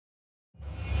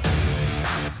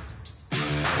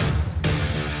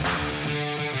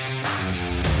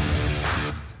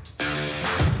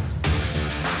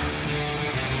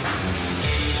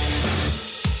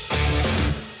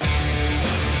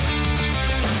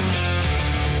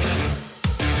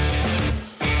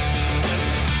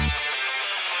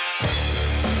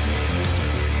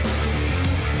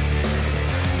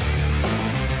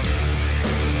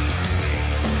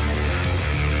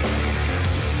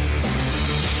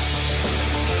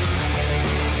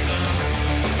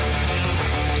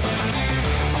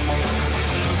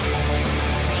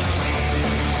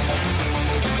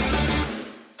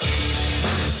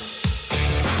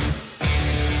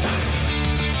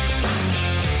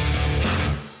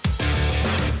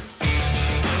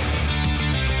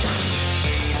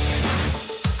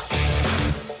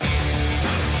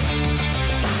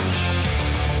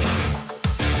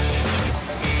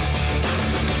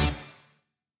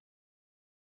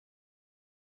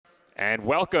And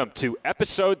welcome to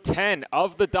episode 10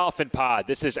 of the Dolphin Pod.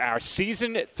 This is our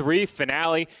season 3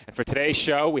 finale. And for today's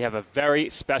show, we have a very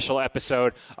special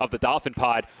episode of the Dolphin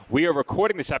Pod. We are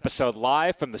recording this episode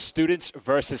live from the students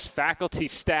versus faculty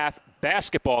staff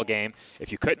basketball game.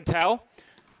 If you couldn't tell,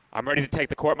 I'm ready to take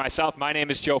the court myself. My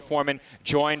name is Joe Foreman,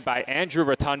 joined by Andrew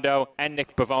Rotundo and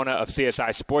Nick Bivona of CSI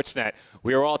Sportsnet.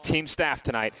 We are all team staff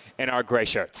tonight in our gray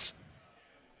shirts.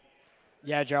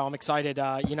 Yeah, Joe, I'm excited.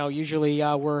 Usually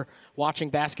we're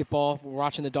watching basketball. We're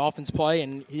watching the Dolphins play,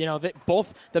 and,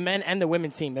 both the men and the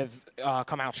women's team have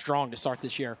come out strong to start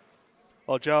this year.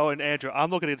 Well, Joe and Andrew,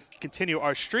 I'm looking to continue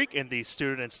our streak in these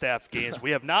student and staff games. We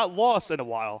have not lost in a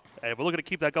while, and we're looking to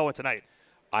keep that going tonight.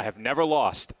 I have never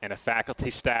lost in a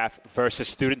faculty staff versus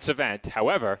students event.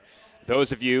 However,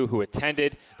 those of you who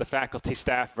attended the faculty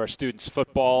staff versus students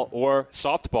football or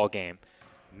softball game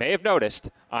may have noticed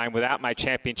I'm without my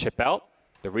championship belt.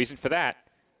 The reason for that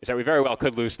is that we very well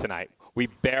could lose tonight. We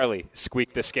barely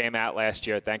squeaked this game out last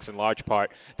year, thanks in large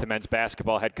part to men's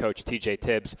basketball head coach TJ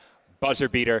Tibbs. Buzzer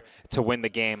beater to win the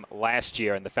game last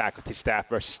year in the faculty staff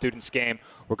versus students game.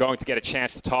 We're going to get a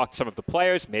chance to talk to some of the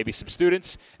players, maybe some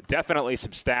students, definitely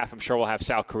some staff. I'm sure we'll have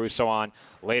Sal Caruso on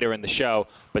later in the show.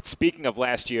 But speaking of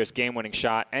last year's game-winning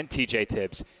shot and TJ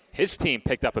Tibbs, his team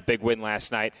picked up a big win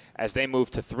last night as they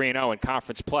moved to 3-0 in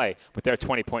conference play with their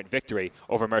 20-point victory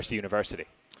over Mercy University.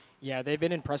 Yeah, they've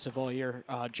been impressive all year,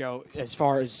 Joe, as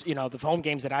far as, the home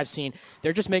games that I've seen.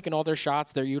 They're just making all their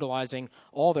shots. They're utilizing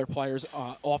all their players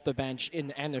off the bench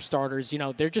and their starters.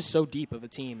 They're just so deep of a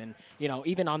team. And,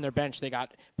 even on their bench, they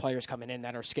got players coming in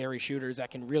that are scary shooters that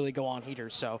can really go on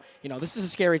heaters. So, this is a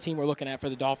scary team we're looking at for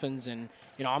the Dolphins. And,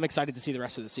 I'm excited to see the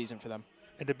rest of the season for them.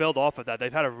 And to build off of that,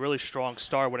 they've had a really strong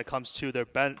start when it comes to their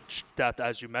bench depth,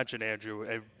 as you mentioned,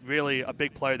 Andrew. Really a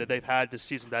big player that they've had this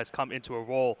season that has come into a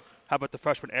role. How about the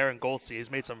freshman Aaron Goldstein?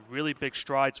 He's made some really big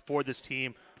strides for this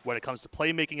team when it comes to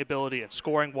playmaking ability and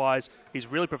scoring-wise. He's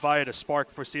really provided a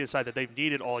spark for CSI that they've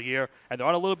needed all year, and they're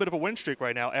on a little bit of a win streak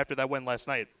right now after that win last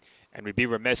night. And we'd be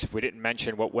remiss if we didn't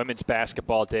mention what women's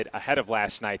basketball did ahead of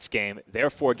last night's game. Their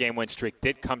 4-game win streak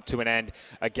did come to an end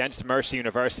against Mercy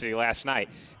University last night.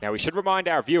 Now, we should remind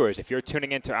our viewers, if you're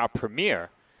tuning into our premiere,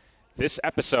 this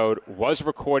episode was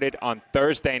recorded on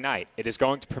Thursday night. It is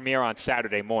going to premiere on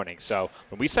Saturday morning. So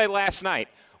when we say last night,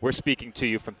 we're speaking to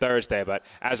you from Thursday. But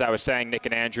as I was saying, Nick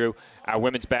and Andrew, our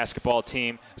women's basketball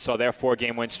team saw their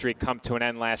 4-game win streak come to an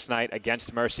end last night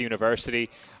against Mercy University.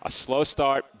 A slow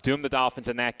start doomed the Dolphins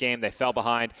in that game. They fell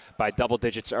behind by double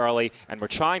digits early and were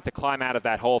trying to climb out of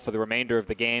that hole for the remainder of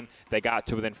the game. They got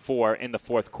to within 4 in the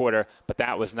fourth quarter, but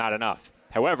that was not enough.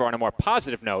 However, on a more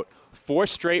positive note, 4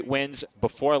 straight wins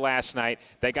before last night.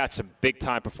 They got some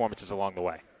big-time performances along the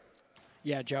way.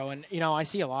 Yeah, Joe, and, I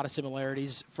see a lot of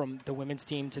similarities from the women's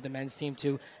team to the men's team,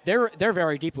 too. They're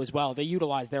very deep as well. They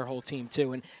utilize their whole team,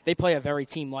 too, and they play a very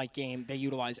team-like game. They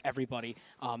utilize everybody.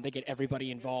 They get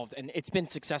everybody involved, and it's been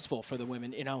successful for the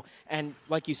women, And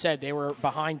like you said, they were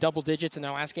behind double digits in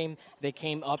their last game. They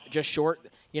came up just short.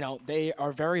 They are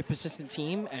a very persistent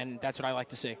team, and that's what I like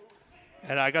to see.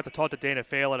 And I got to talk to Dana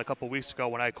Phelan a couple weeks ago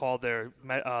when I called the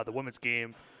women's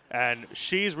game, and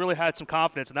she's really had some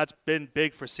confidence, and that's been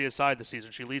big for CSI this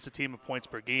season. She leads the team in points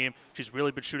per game. She's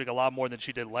really been shooting a lot more than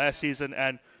she did last season,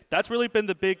 and that's really been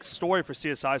the big story for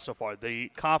CSI so far, the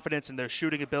confidence in their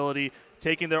shooting ability,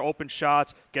 taking their open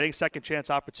shots, getting second-chance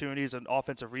opportunities and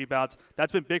offensive rebounds.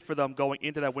 That's been big for them going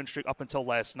into that win streak up until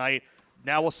last night.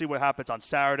 Now we'll see what happens on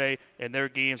Saturday in their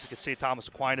games against St. Thomas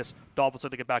Aquinas. Dolphins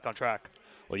to get back on track.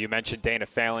 Well, you mentioned Dana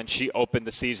Phelan. She opened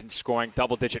the season scoring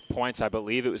double-digit points. I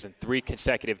believe it was in 3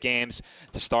 consecutive games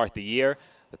to start the year.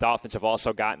 The Dolphins have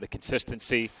also gotten the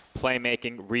consistency,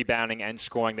 playmaking, rebounding, and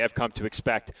scoring they've come to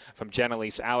expect from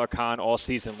Jenelise Alarcon all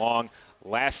season long.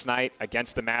 Last night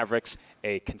against the Mavericks,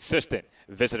 a consistent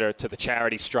visitor to the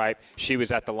charity stripe. She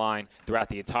was at the line throughout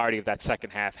the entirety of that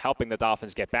second half, helping the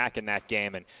Dolphins get back in that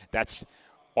game, and that's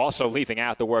also leaving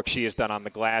out the work she has done on the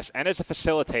glass and as a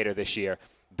facilitator this year.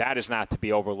 That is not to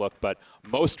be overlooked. But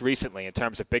most recently, in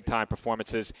terms of big-time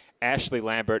performances, Ashley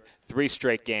Lambert, 3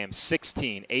 straight games,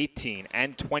 16, 18,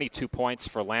 and 22 points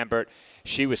for Lambert.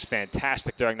 She was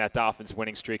fantastic during that Dolphins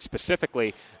winning streak,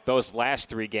 specifically those last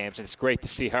 3 games. And it's great to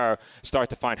see her start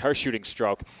to find her shooting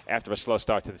stroke after a slow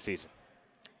start to the season.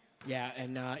 Yeah,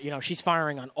 and, she's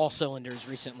firing on all cylinders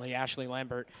recently, Ashley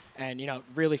Lambert, and,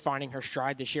 really finding her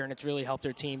stride this year, and it's really helped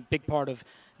her team. Big part of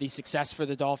the success for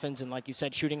the Dolphins, and like you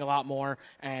said, shooting a lot more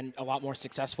and a lot more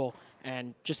successful,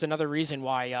 and just another reason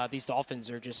why these Dolphins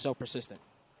are just so persistent.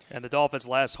 And the Dolphins'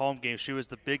 last home game, she was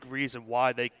the big reason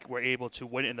why they were able to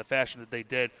win it in the fashion that they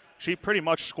did. She pretty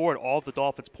much scored all of the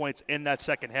Dolphins' points in that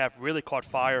second half, really caught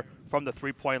fire from the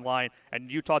three-point line. And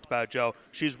you talked about it, Joe.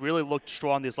 She's really looked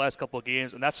strong these last couple of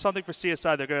games, and that's something for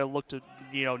CSI they're going to look to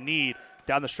need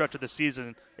down the stretch of the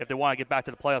season if they want to get back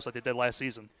to the playoffs like they did last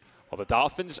season. Well, the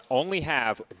Dolphins only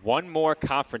have one more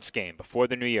conference game before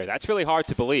the new year. That's really hard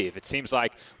to believe. It seems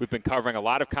like we've been covering a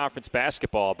lot of conference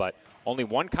basketball, but only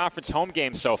one conference home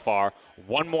game so far,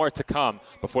 one more to come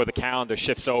before the calendar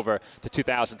shifts over to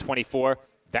 2024.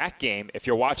 That game, if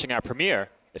you're watching our premiere,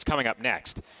 is coming up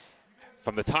next.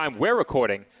 From the time we're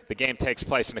recording, the game takes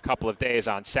place in a couple of days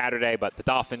on Saturday, but the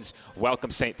Dolphins welcome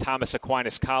St. Thomas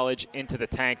Aquinas College into the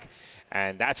tank.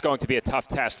 And that's going to be a tough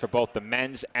test for both the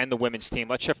men's and the women's team.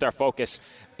 Let's shift our focus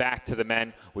back to the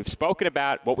men. We've spoken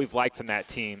about what we've liked from that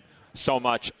team so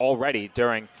much already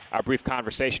during our brief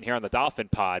conversation here on the Dolphin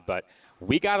Pod, but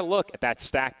we got to look at that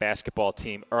stacked basketball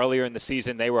team. Earlier in the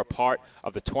season, they were a part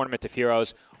of the Tournament of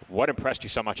Heroes. What impressed you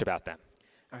so much about them?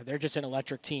 They're just an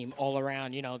electric team all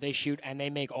around. They shoot and they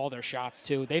make all their shots,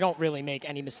 too. They don't really make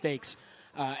any mistakes.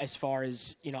 As far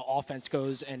as, offense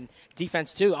goes and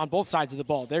defense, too, on both sides of the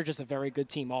ball. They're just a very good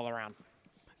team all around.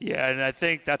 Yeah, and I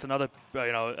think that's another,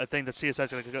 a thing that CSI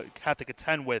is going to have to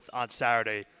contend with on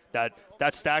Saturday, that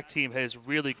stack team is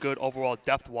really good overall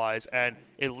depth-wise, and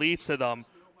it leads to them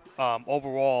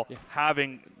overall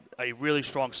having a really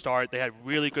strong start. They had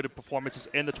really good performances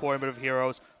in the Tournament of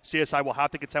Heroes. CSI will have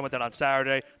to contend with that on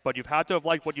Saturday, but you've had to have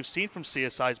liked what you've seen from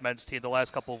CSI's men's team the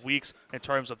last couple of weeks in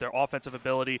terms of their offensive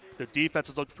ability. Their defense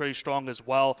has looked pretty strong as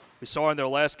well. We saw in their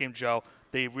last game, Joe,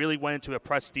 they really went into a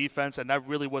press defense, and that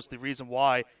really was the reason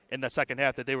why in the second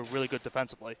half that they were really good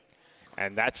defensively.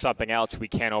 And that's something else we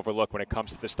can't overlook when it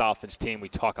comes to this Dolphins team. We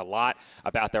talk a lot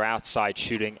about their outside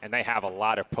shooting, and they have a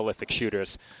lot of prolific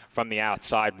shooters from the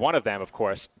outside. One of them, of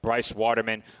course, Bryce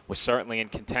Waterman, was certainly in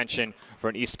contention for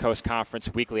an East Coast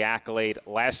Conference weekly accolade.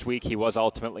 Last week, he was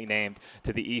ultimately named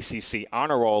to the ECC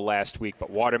honor roll last week, but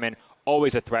Waterman,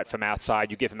 always a threat from outside.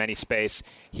 You give him any space,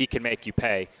 he can make you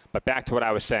pay. But back to what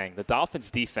I was saying, the Dolphins'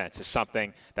 defense is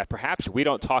something that perhaps we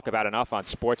don't talk about enough on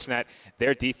Sportsnet.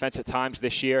 Their defense at times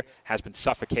this year has been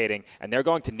suffocating, and they're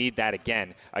going to need that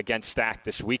again against Stack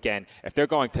this weekend if they're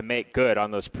going to make good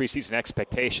on those preseason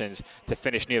expectations to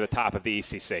finish near the top of the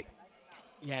ECC.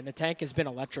 Yeah, and the tank has been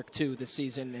electric too this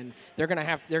season, and they're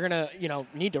gonna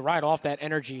need to ride off that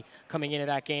energy coming into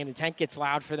that game. The tank gets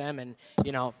loud for them, and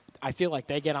I feel like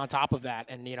they get on top of that,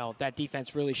 and that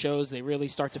defense really shows. They really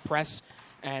start to press,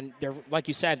 and they're, like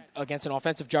you said, against an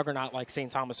offensive juggernaut like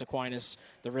St. Thomas Aquinas,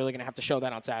 they're really gonna have to show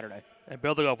that on Saturday. And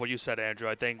building off what you said, Andrew,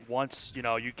 I think once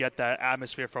you get that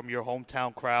atmosphere from your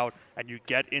hometown crowd and you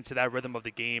get into that rhythm of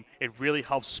the game, it really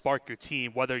helps spark your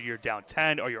team. Whether you're down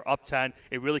 10 or you're up 10,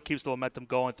 it really keeps the momentum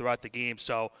going throughout the game.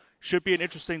 So should be an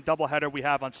interesting doubleheader we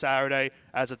have on Saturday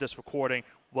as of this recording.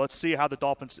 Let's see how the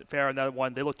Dolphins fare in that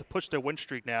one. They look to push their win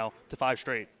streak now to 5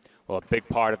 straight. Well, a big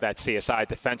part of that CSI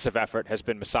defensive effort has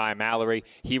been Messiah Mallory.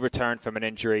 He returned from an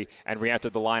injury and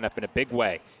re-entered the lineup in a big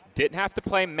way. Didn't have to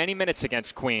play many minutes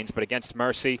against Queens, but against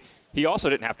Mercy, he also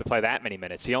didn't have to play that many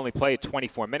minutes. He only played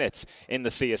 24 minutes in the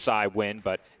CSI win,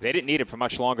 but they didn't need him for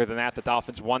much longer than that. The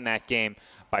Dolphins won that game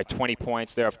by 20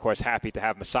 points. They're, of course, happy to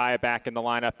have Messiah back in the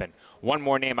lineup. And one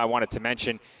more name I wanted to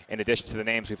mention, in addition to the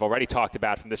names we've already talked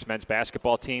about from this men's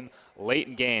basketball team, late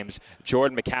in games,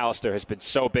 Jordan McAllister has been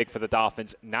so big for the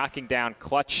Dolphins, knocking down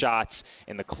clutch shots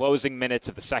in the closing minutes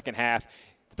of the second half.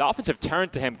 The Dolphins have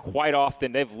turned to him quite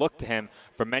often. They've looked to him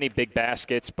for many big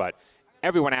baskets, but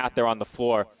everyone out there on the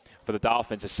floor for the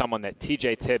Dolphins is someone that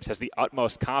TJ Tibbs has the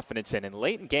utmost confidence in. And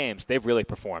late in games, they've really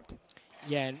performed.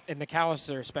 Yeah, and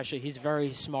McAllister especially, he's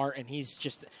very smart, and he's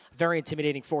just a very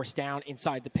intimidating force down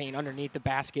inside the paint, underneath the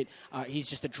basket. He's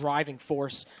just a driving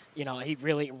force. He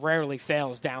really rarely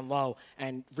fails down low,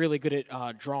 and really good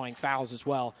at drawing fouls as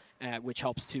well, which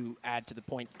helps to add to the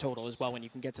point total as well when you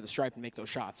can get to the stripe and make those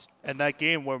shots. And that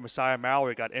game where Messiah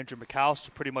Mallory got injured,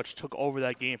 McAllister pretty much took over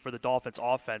that game for the Dolphins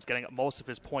offense, getting most of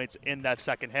his points in that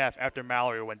second half after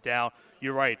Mallory went down.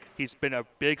 You're right. He's been a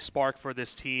big spark for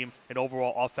this team in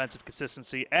overall offensive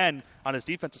consistency. And on his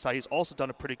defensive side, he's also done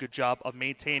a pretty good job of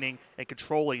maintaining and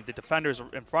controlling the defenders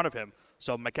in front of him.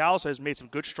 So McAllister has made some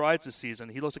good strides this season.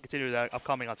 He looks to continue that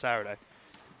upcoming on Saturday.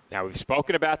 Now, we've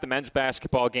spoken about the men's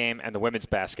basketball game and the women's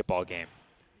basketball game.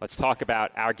 Let's talk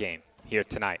about our game here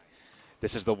tonight.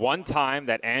 This is the one time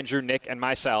that Andrew, Nick, and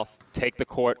myself take the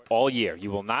court all year.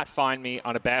 You will not find me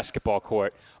on a basketball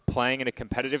court playing in a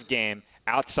competitive game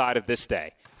outside of this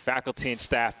day. Faculty and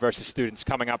staff versus students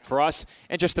coming up for us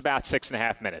in just about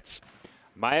 6.5 minutes.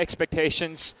 My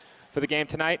expectations for the game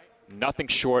tonight, nothing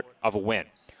short of a win.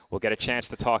 We'll get a chance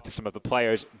to talk to some of the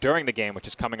players during the game, which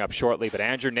is coming up shortly. But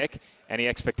Andrew, Nick, any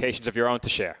expectations of your own to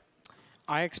share?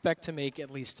 I expect to make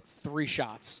at least 3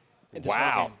 shots in this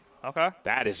Wow. game. Okay.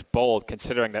 That is bold,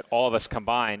 considering that all of us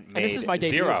combined made this is my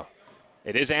debut. 0.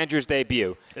 It is Andrew's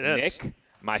debut. It is. Nick,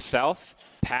 myself,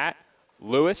 Pat,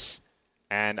 Lewis,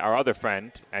 and our other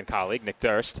friend and colleague, Nick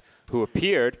Durst, who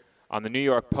appeared on the New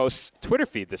York Post's Twitter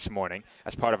feed this morning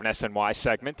as part of an SNY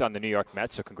segment on the New York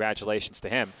Mets, so congratulations to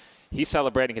him. He's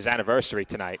celebrating his anniversary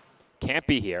tonight. Can't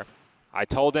be here. I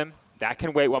told him that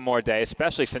can wait one more day,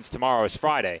 especially since tomorrow is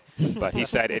Friday. But he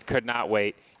said it could not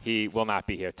wait. He will not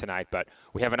be here tonight. But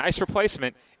we have a nice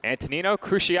replacement. Antonino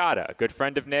Cruciata, a good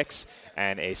friend of Nick's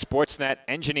and a Sportsnet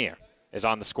engineer, is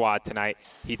on the squad tonight.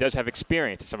 He does have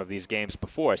experience in some of these games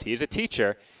before us. He is a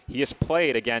teacher. He has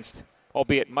played against,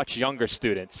 albeit much younger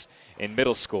students in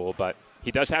middle school, but he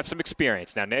does have some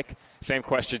experience. Now, Nick, same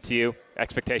question to you.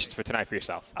 Expectations for tonight for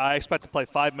yourself? I expect to play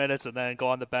 5 minutes and then go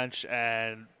on the bench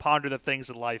and ponder the things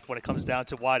in life when it comes down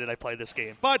to why did I play this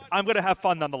game. But I'm going to have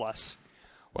fun nonetheless.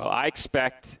 Well, I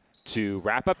expect to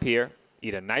wrap up here,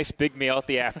 eat a nice big meal at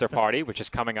the after party, which is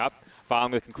coming up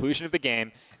following the conclusion of the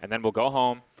game, and then we'll go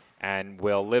home and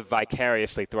we'll live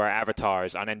vicariously through our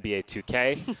avatars on NBA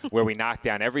 2K, where we knock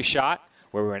down every shot,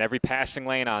 where we're in every passing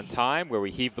lane on time, where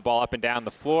we heave the ball up and down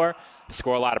the floor,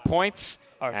 score a lot of points,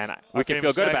 and we can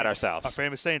feel good about ourselves. Our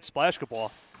famous saying,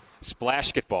 splashketball.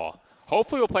 Splashketball.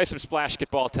 Hopefully we'll play some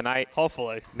splashketball tonight.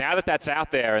 Hopefully. Now that that's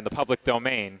out there in the public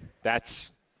domain,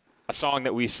 that's a song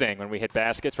that we sing when we hit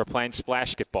baskets. We're playing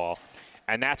splashketball,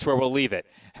 and that's where we'll leave it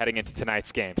heading into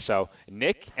tonight's game. So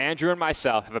Nick, Andrew, and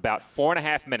myself have about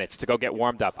 4.5 minutes to go get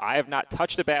warmed up. I have not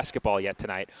touched a basketball yet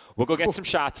tonight. We'll go get some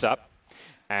shots up.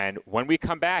 And when we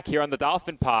come back here on the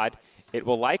Dolphin Pod, it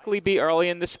will likely be early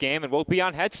in this game, and we'll be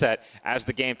on headset as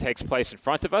the game takes place in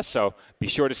front of us. So be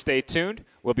sure to stay tuned.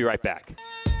 We'll be right back.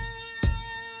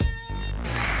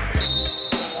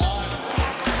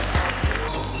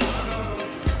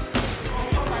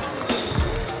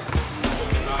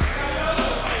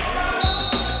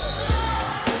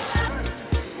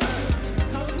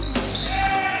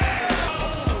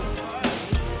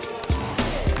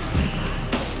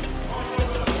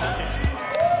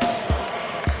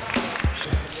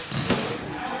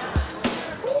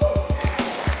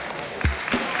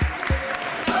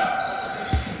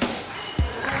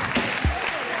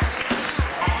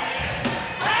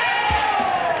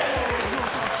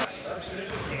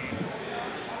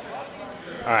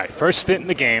 All right, first stint in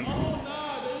the game.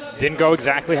 Didn't go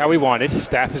exactly how we wanted.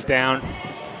 Staff is down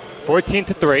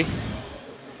 14-3.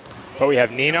 But we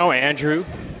have Nino, Andrew,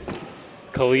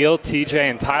 Khalil, TJ,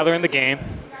 and Tyler in the game.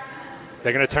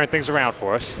 They're going to turn things around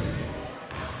for us.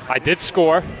 I did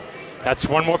score. That's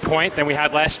 1 more point than we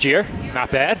had last year.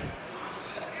 Not bad.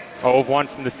 0 of 1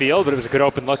 from the field, but it was a good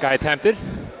open look I attempted.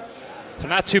 So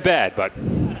not too bad, but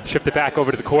shift it back over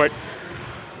to the court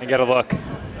and get a look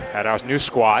at our new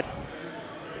squad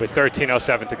with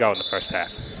 13:07 to go in the first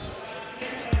half.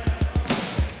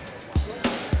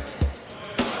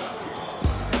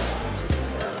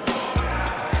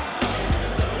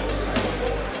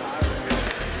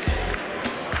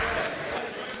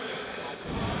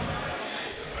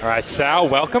 All right, Sal,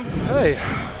 welcome. Hey.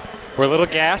 We're a little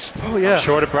gassed. Oh, yeah. I'm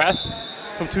short of breath.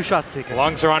 From 2 shots taken.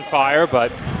 Lungs are on fire,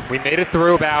 but we made it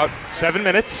through about 7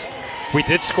 minutes. We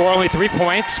did score only 3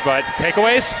 points, but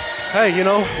takeaways? Hey, you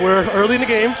know, we're early in the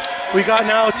game. We got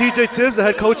now TJ Tibbs, the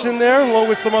head coach, in there, along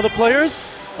with some other players.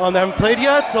 They haven't played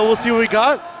yet, so we'll see what we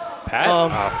got. Pat?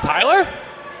 Tyler?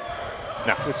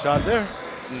 No. Good shot there.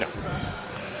 No.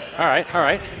 All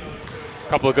right.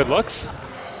 Couple of good looks.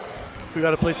 We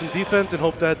got to play some defense and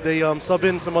hope that they sub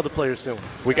in some other players soon.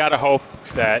 We got to hope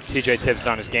that TJ Tibbs is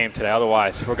on his game today.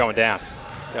 Otherwise, we're going down.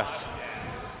 Yes,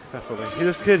 definitely.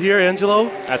 This kid here, Angelo.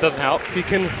 That doesn't help. He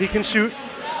can shoot.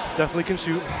 Definitely can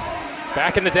shoot.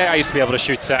 Back in the day, I used to be able to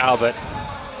shoot Sal, but,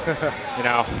 you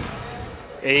know,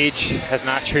 age has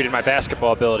not treated my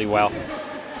basketball ability well.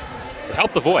 It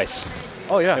helped the voice.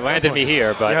 Oh, yeah. It landed me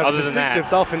here, but other than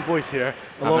that, Dolphin voice here,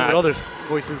 along with other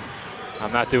voices.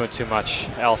 I'm not doing too much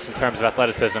else in terms of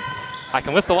athleticism. I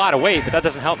can lift a lot of weight, but that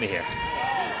doesn't help me here.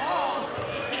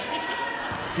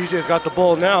 TJ's got the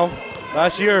ball now.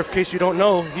 Last year, in case you don't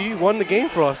know, he won the game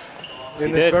for us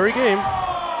in this very game.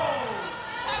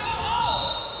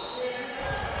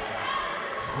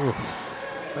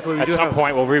 At some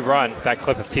point, we'll rerun that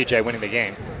clip of TJ winning the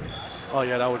game. Oh,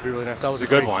 yeah, that would be really nice. That was a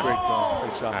good one. Great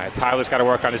shot. All right, Tyler's got to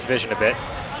work on his vision a bit.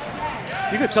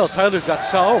 You can tell Tyler's got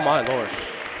shot. Oh, my Lord.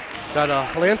 Got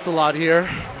Lancelot here,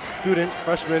 student,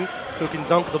 freshman, who can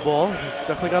dunk the ball. He's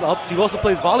definitely got ups. He also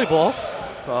plays volleyball.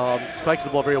 Spikes the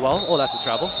ball very well. Oh, that's a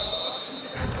travel.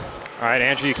 All right,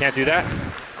 Andrew, you can't do that.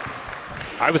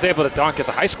 I was able to dunk as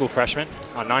a high school freshman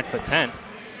on 9'10",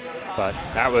 but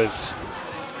that was,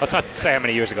 let's not say how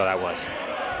many years ago that was.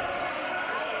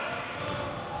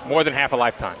 More than half a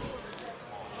lifetime.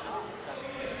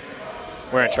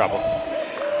 We're in trouble.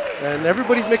 And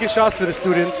everybody's making shots for the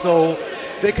students, so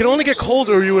they can only get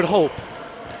colder, you would hope.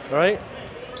 All right?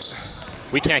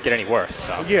 We can't get any worse,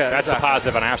 so yeah, that's exactly. the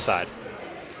positive on our side.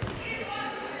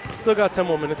 Still got 10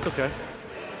 more minutes, okay.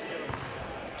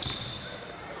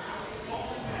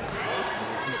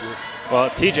 Well,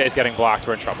 if TJ's getting blocked,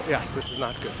 we're in trouble. Yes, this is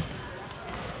not good.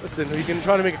 Listen, we can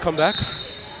try to make a comeback. All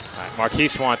right,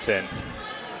 Marquise wants in.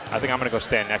 I think I'm going to go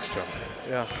stand next to him.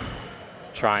 Yeah.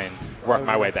 Try and work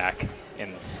my way back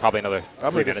in probably another 3 minutes.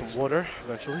 I'm going to get some water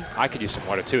eventually. I could use some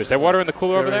water, too. Is there water in the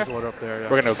cooler over there? There is water up there, yeah.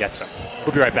 We're going to go get some.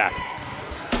 We'll be right back.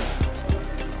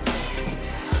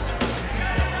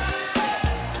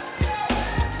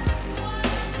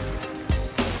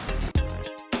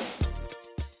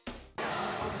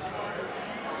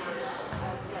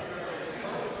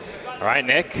 All right,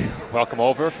 Nick, welcome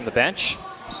over from the bench.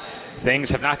 Things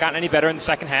have not gotten any better in the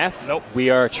second half. Nope. We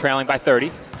are trailing by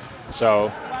 30.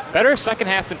 So better second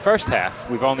half than first half.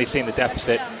 We've only seen the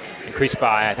deficit increase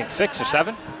by, I think, 6 or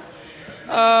 7.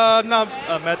 Not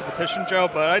a mathematician, Joe,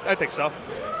 but I think so.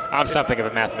 I'm something of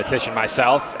a mathematician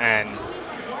myself, and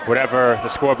whatever the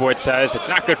scoreboard says, it's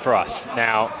not good for us.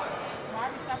 Now,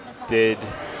 did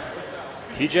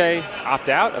TJ opt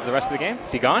out of the rest of the game?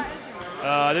 Is he gone?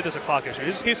 I think there's a clock issue.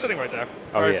 He's sitting right there.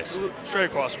 Oh, he is. Straight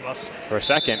across from us. For a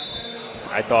second,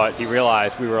 I thought he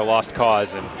realized we were a lost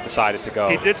cause and decided to go.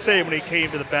 He did say when he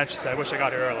came to the bench, he said, I wish I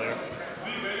got here earlier.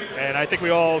 And I think we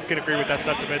all can agree with that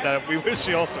sentiment that we wish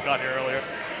he also got here earlier.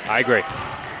 I agree.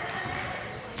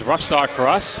 It's a rough start for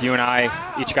us. You and I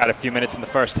each got a few minutes in the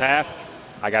first half.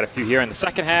 I got a few here in the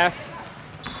second half.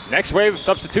 Next wave of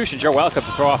substitutions, you're welcome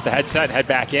to throw off the headset and head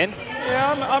back in.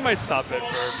 Yeah, I might stop it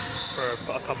for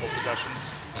a couple of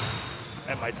possessions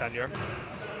at my tenure.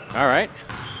 All right.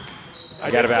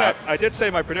 I did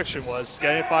say my prediction was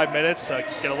getting 5 minutes,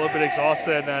 get a little bit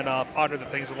exhausted, and then ponder the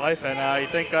things in life, and I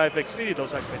think I've exceeded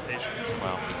those expectations.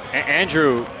 Well,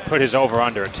 Andrew put his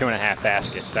over-under at 2.5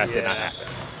 baskets. That did not happen.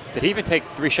 Did he even take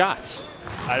 3 shots?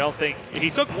 I don't think –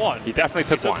 he took one. He definitely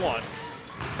took one. one.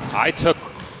 I took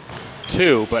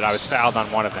 2, but I was fouled on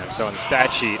one of them. So in the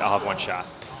stat sheet, I'll have 1 shot.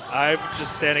 I'm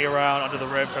just standing around under the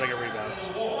rim trying to get rebounds.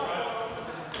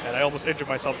 And I almost injured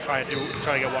myself trying to get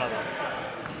one of them.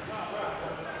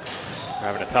 We're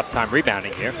having a tough time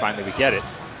rebounding here. Finally, we get it.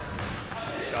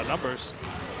 Got numbers.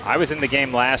 I was in the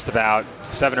game last about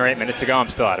 7 or 8 minutes ago. I'm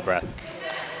still out of breath.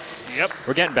 Yep.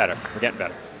 We're getting better. We're getting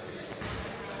better.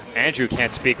 Andrew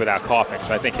can't speak without coughing,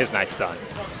 so I think his night's done.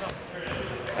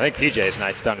 I think TJ's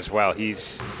night's done as well.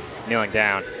 He's kneeling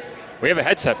down. We have a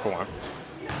headset for him.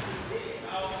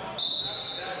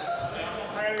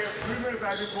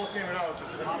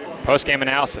 Post-game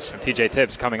analysis from TJ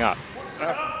Tibbs coming up.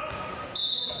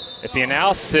 If the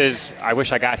analysis is, I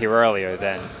wish I got here earlier,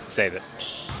 then save it.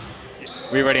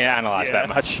 We already analyzed that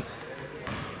much.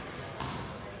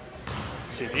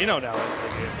 See Nino now into the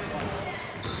game.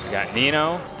 We got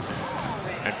Nino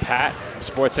and Pat from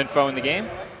Sports Info in the game.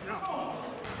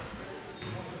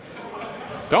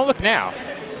 Don't look now.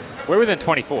 We're within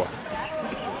 24.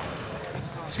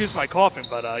 Excuse my coughing,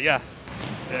 but yeah.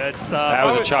 It's that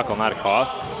was a chuckle, not a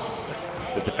cough.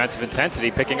 The defensive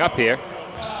intensity picking up here.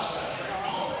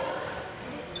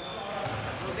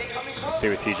 Let's see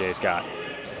what TJ's got.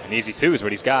 An easy 2 is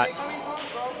what he's got.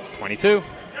 22.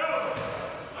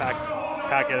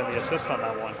 Pat getting the assist on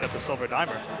that one. He's got the silver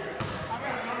dimer.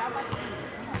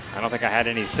 I don't think I had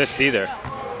any assists either.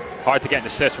 Hard to get an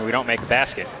assist when we don't make a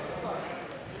basket.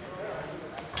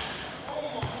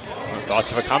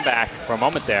 Thoughts of a comeback for a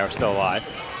moment there. We're still alive.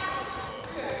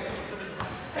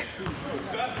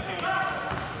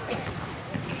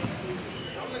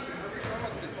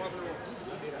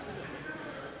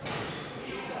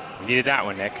 We needed that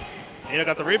one, Nick. Nino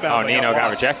got the rebound. Oh, Nino got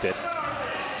rejected.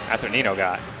 That's what Nino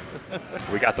got.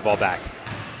 We got the ball back.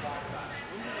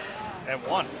 And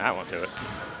one. That won't do it.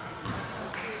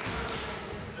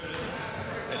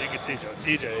 And you can see Joe.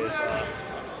 TJ is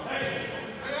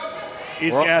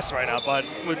he's gassed right now, but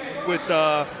with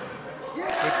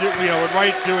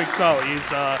Wright doing so,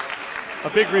 he's a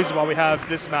big reason why we have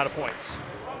this amount of points.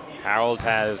 Harold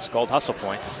has gold hustle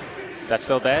points. Is that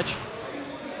still a badge?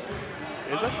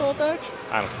 Is that still a badge?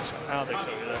 I don't think so. I don't think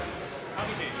so either.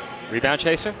 Rebound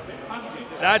chaser?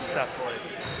 That's that for you.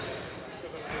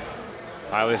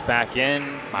 Tyler's back in.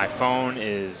 My phone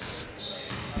is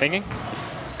pinging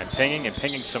and pinging and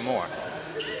pinging some more.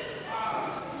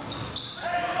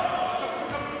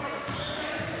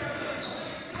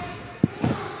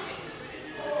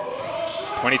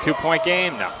 22-point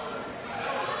game? No.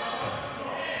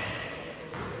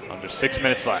 Under 6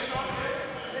 minutes left.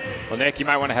 Well, Nick, you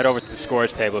might want to head over to the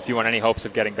scores table if you want any hopes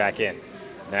of getting back in.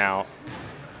 Now,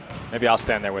 maybe I'll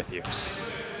stand there with you.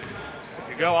 If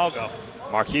you go, I'll go.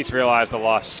 Marquise realized the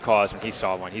loss caused when he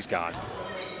saw one. He's gone.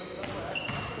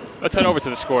 Let's head over to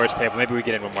the scores table. Maybe we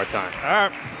get in one more time. All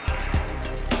right.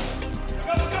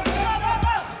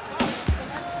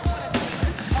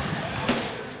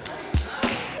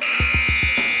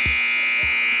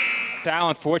 Sal,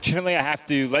 unfortunately, I have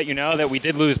to let you know that we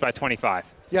did lose by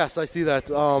 25. Yes, I see that.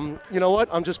 You know what?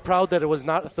 I'm just proud that it was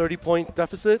not a 30-point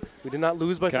deficit. We did not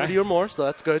lose by 30 or more, so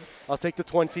that's good. I'll take the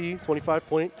 20,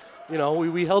 25-point. You know,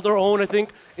 we held our own, I think,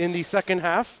 in the second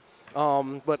half.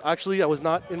 But actually, I was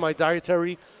not in my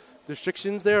dietary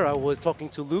restrictions there. I was talking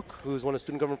to Luke, who's one of the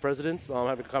student government presidents,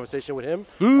 having a conversation with him.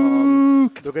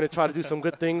 Luke! They're going to try to do some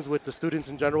good things with the students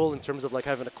in general in terms of like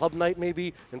having a club night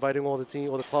maybe, inviting all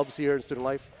the clubs here in student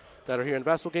life that are here in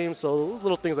basketball games. So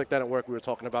little things like that at work we were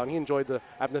talking about. And he enjoyed the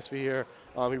atmosphere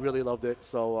here. He really loved it.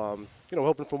 So, you know, we're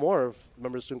hoping for more of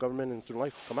members of student government and student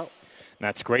life to come out.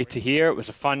 That's great to hear. It was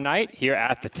a fun night here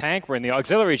at the Tank. We're in the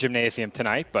auxiliary gymnasium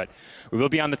tonight, but we will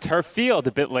be on the turf field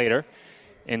a bit later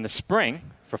in the spring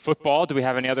for football. Do we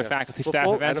have any other faculty staff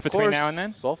events between now and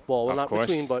then? Softball. Well, not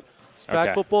between, but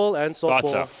flag football and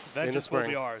softball in the spring. Will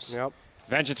be ours. Yep.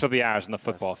 Vengeance will be ours in the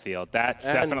football field. That's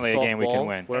definitely a game we can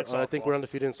win. I think we're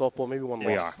undefeated in softball, maybe one loss.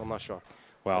 We are. I'm not sure.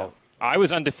 Well, I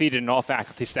was undefeated in all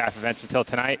faculty staff events until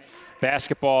tonight.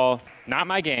 Basketball, not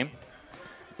my game,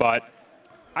 but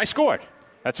I scored.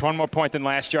 That's one more point than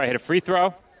last year. I hit a free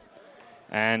throw,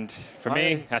 and for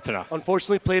me, that's enough.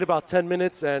 Unfortunately, played about 10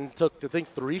 minutes and took, I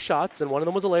think, 3 shots, and one of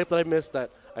them was a layup that I missed that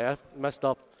I messed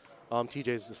up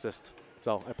TJ's assist.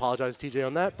 So I apologize, TJ,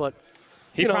 on that, but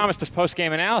he promised us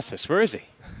post-game analysis. Where is he?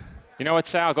 You know what,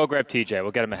 Sal? Go grab TJ.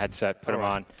 We'll get him a headset, put him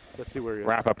on. Let's see where he is.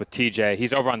 Wrap up with TJ.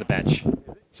 He's over on the bench.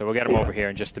 So we'll get him over here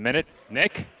in just a minute.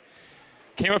 Nick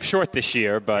came up short this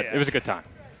year, but it was a good time.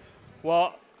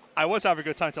 Well, I was having a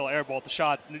good time until I airballed the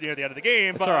shot near the end of the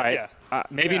game. That's all right.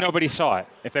 Maybe nobody saw it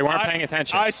if they weren't paying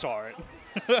attention. I saw it.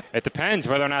 It depends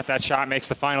whether or not that shot makes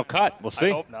the final cut. We'll see.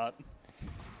 I hope not.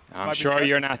 I'm sure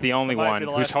you're not the only one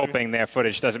who's hoping their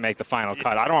footage doesn't make the final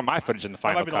cut. I don't want my footage in the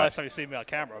final cut. That might be the last time you see me on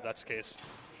camera, if that's the case.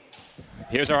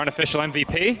 Here's our unofficial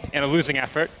MVP in a losing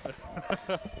effort.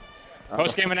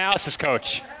 Post-game analysis,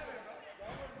 Coach.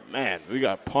 Man, we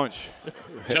got punched.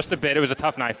 Just a bit. It was a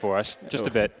tough night for us. Just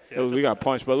a bit. We got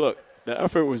punched. But, look, the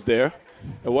effort was there.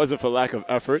 It wasn't for lack of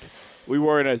effort. We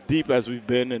weren't as deep as we've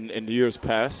been in the years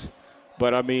past.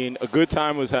 But, I mean, a good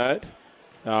time was had.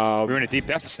 We were in a deep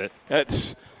deficit.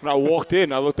 When I walked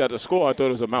in, I looked at the score. I thought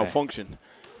it was a malfunction.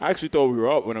 I actually thought we were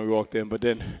up when we walked in, but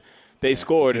then they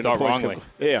scored. You thought wrongly.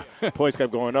 Points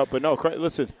kept going up. But, no,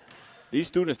 listen, these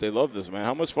students, they love this, man.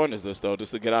 How much fun is this, though,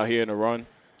 just to get out here in the run,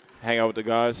 hang out with the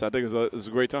guys? I think it was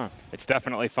a great time. It's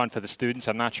definitely fun for the students.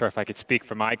 I'm not sure if I could speak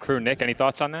for my crew. Nick, any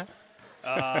thoughts on that?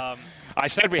 I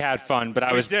said we had fun, but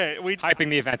I was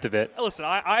hyping the event a bit. Listen,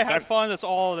 I had fun. That's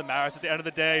all that matters at the end of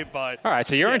the day. But all right,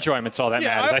 so your enjoyment's all that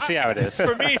matters. I see how it is.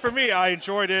 For me, I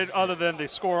enjoyed it. Other than the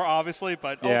score, obviously,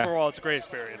 but overall, it's a great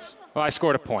experience. Well, I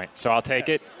scored a point, so I'll take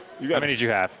it. How many did you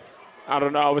have? I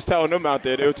don't know. I was telling them out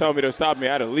there. They were telling me to stop me.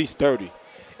 I had at least 30.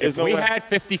 If we had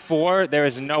 54, there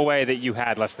is no way that you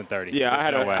had less than 30. Yeah, I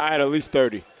had at least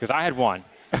 30. Because I had 1.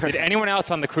 Did anyone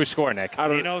else on the crew score, Nick?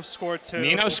 Nino scored 2.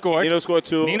 Nino scored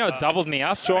 2. Nino doubled me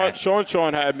up.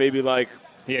 Sean had maybe like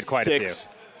he had quite 6. A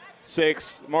few.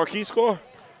 6. Marquis score?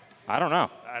 I don't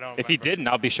know. If he didn't,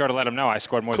 I'll be sure to let him know I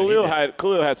scored more than he did.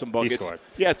 Khalil had some buckets. He scored.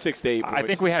 He had 6 to 8 points. I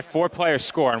think we had 4 players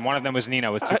score, and one of them was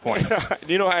Nino with 2 points.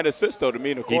 Nino had an assist, though, to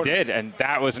me in the corner. He did, and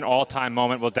that was an all-time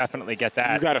moment. We'll definitely get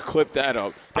that. You got to clip that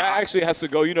up. That actually has to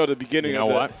go, the beginning of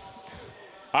what?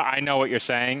 I know what you're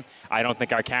saying. I don't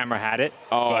think our camera had it.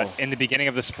 But in the beginning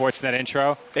of the Sportsnet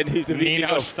intro,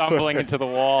 Nino stumbling into the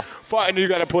wall. And you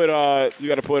got to put what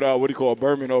do you call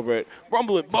Berman over it?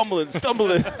 Rumbling, bumbling,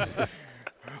 stumbling.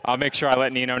 I'll make sure I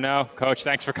let Nino know. Coach,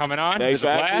 thanks for coming on. Thanks,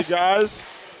 you guys.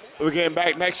 We're getting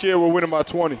back next year. We're winning by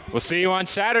 20. We'll see you on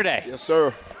Saturday. Yes,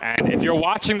 sir. And if you're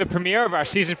watching the premiere of our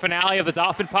season finale of the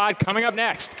Dolphin Pod, coming up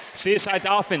next, CSI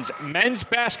Dolphins men's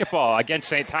basketball against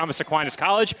St. Thomas Aquinas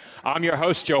College. I'm your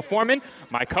host, Joe Foreman.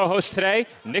 My co-host today,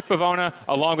 Nick Bivona,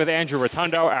 along with Andrew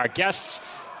Rotundo. Our guests,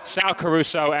 Sal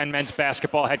Caruso, and men's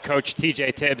basketball head coach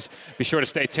TJ Tibbs. Be sure to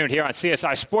stay tuned here on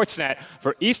CSI Sportsnet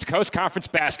for East Coast Conference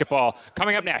basketball.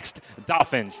 Coming up next,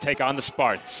 Dolphins take on the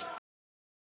Spartans.